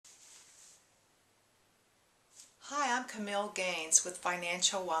I'm Camille Gaines with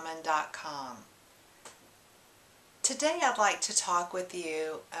FinancialWoman.com. Today I'd like to talk with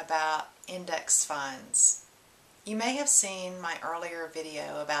you about index funds. You may have seen my earlier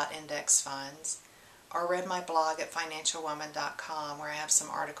video about index funds or read my blog at FinancialWoman.com where I have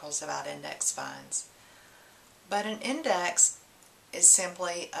some articles about index funds. But an index is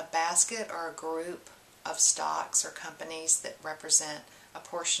simply a basket or a group of stocks or companies that represent a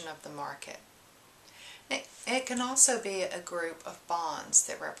portion of the market. It can also be a group of bonds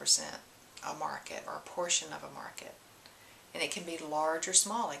that represent a market or a portion of a market. And it can be large or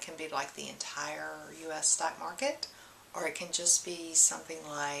small. It can be like the entire U.S. stock market, or it can just be something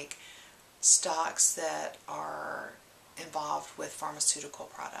like stocks that are involved with pharmaceutical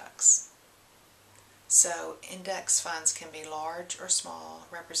products. So index funds can be large or small,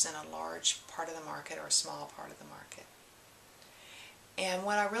 represent a large part of the market or a small part of the market. And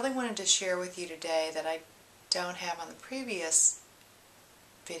what I really wanted to share with you today that I don't have on the previous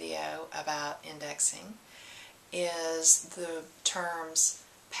video about indexing is the terms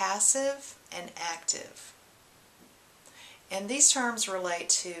passive and active. And these terms relate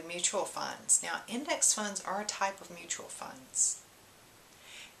to mutual funds. Now, index funds are a type of mutual funds.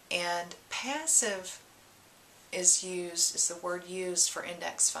 And passive is the word used for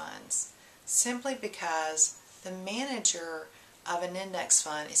index funds simply because the manager of an index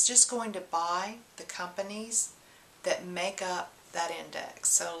fund is just going to buy the companies that make up that index.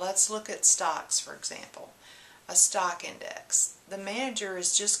 So let's look at stocks, for example. A stock index. The manager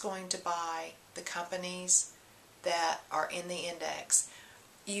is just going to buy the companies that are in the index.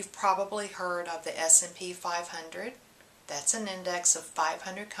 You've probably heard of the S&P 500. That's an index of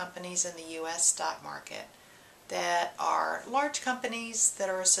 500 companies in the U.S. stock market that are large companies that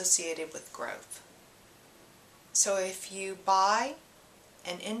are associated with growth. So if you buy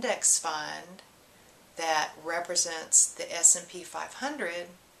an index fund that represents the S&P 500,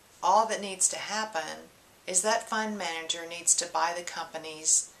 all that needs to happen is that fund manager needs to buy the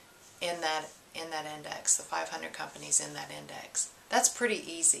companies in that index, the 500 companies in that index. That's pretty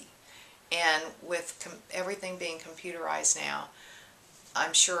easy. And with everything being computerized now,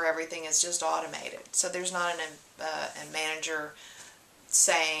 I'm sure everything is just automated. So there's not a manager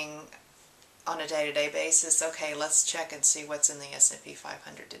saying on a day-to-day basis, okay, let's check and see what's in the S&P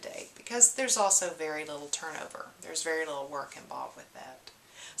 500 today, because there's also very little turnover. There's very little work involved with that.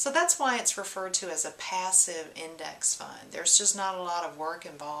 So that's why it's referred to as a passive index fund. There's just not a lot of work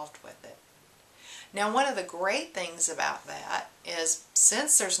involved with it. Now, one of the great things about that is,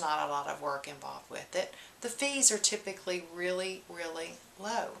 since there's not a lot of work involved with it, the fees are typically really, really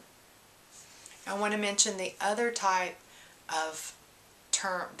low. I want to mention the other type of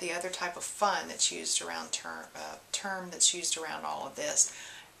fund that's used around term that's used around all of this.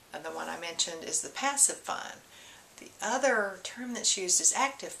 And the one I mentioned is the passive fund. The other term that's used is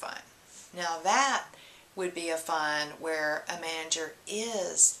active fund. Now that would be a fund where a manager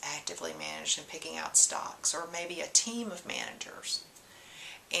is actively managed and picking out stocks, or maybe a team of managers.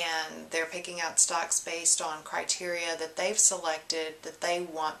 And they're picking out stocks based on criteria that they've selected that they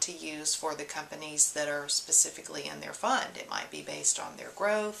want to use for the companies that are specifically in their fund. It might be based on their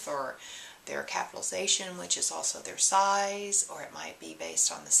growth or their capitalization, which is also their size, or it might be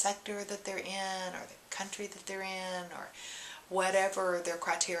based on the sector that they're in or the country that they're in, or whatever their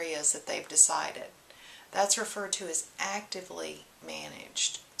criteria is that they've decided. That's referred to as actively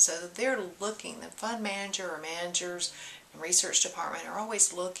managed. So they're looking, the fund manager or managers and research department are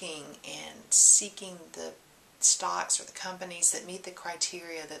always looking and seeking the stocks or the companies that meet the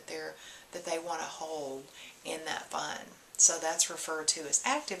criteria that they want to hold in that fund. So that's referred to as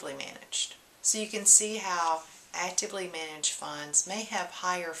actively managed. So you can see how actively managed funds may have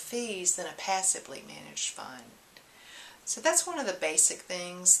higher fees than a passively managed fund. So that's one of the basic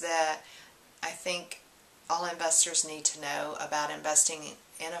things that I think all investors need to know about investing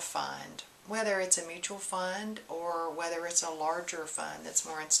in a fund, whether it's a mutual fund or whether it's a larger fund that's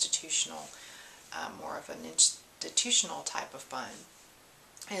more institutional, more of an institutional type of fund.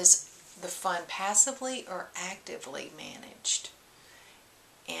 Is the fund passively or actively managed?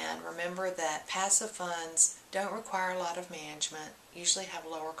 And remember that passive funds don't require a lot of management, usually have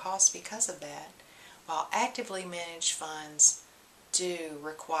lower costs because of that, while actively managed funds do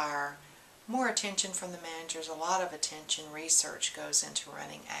require more attention from the managers. A lot of attention, research goes into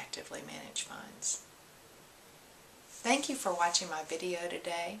running actively managed funds. Thank you for watching my video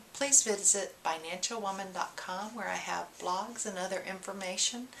today. Please visit FinancialWoman.com where I have blogs and other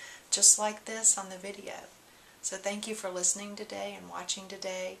information just like this on the video. So thank you for listening today and watching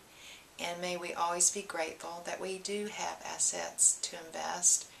today, and may we always be grateful that we do have assets to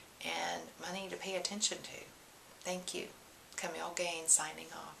invest and money to pay attention to. Thank you. Camille Gaines signing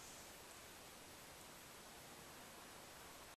off.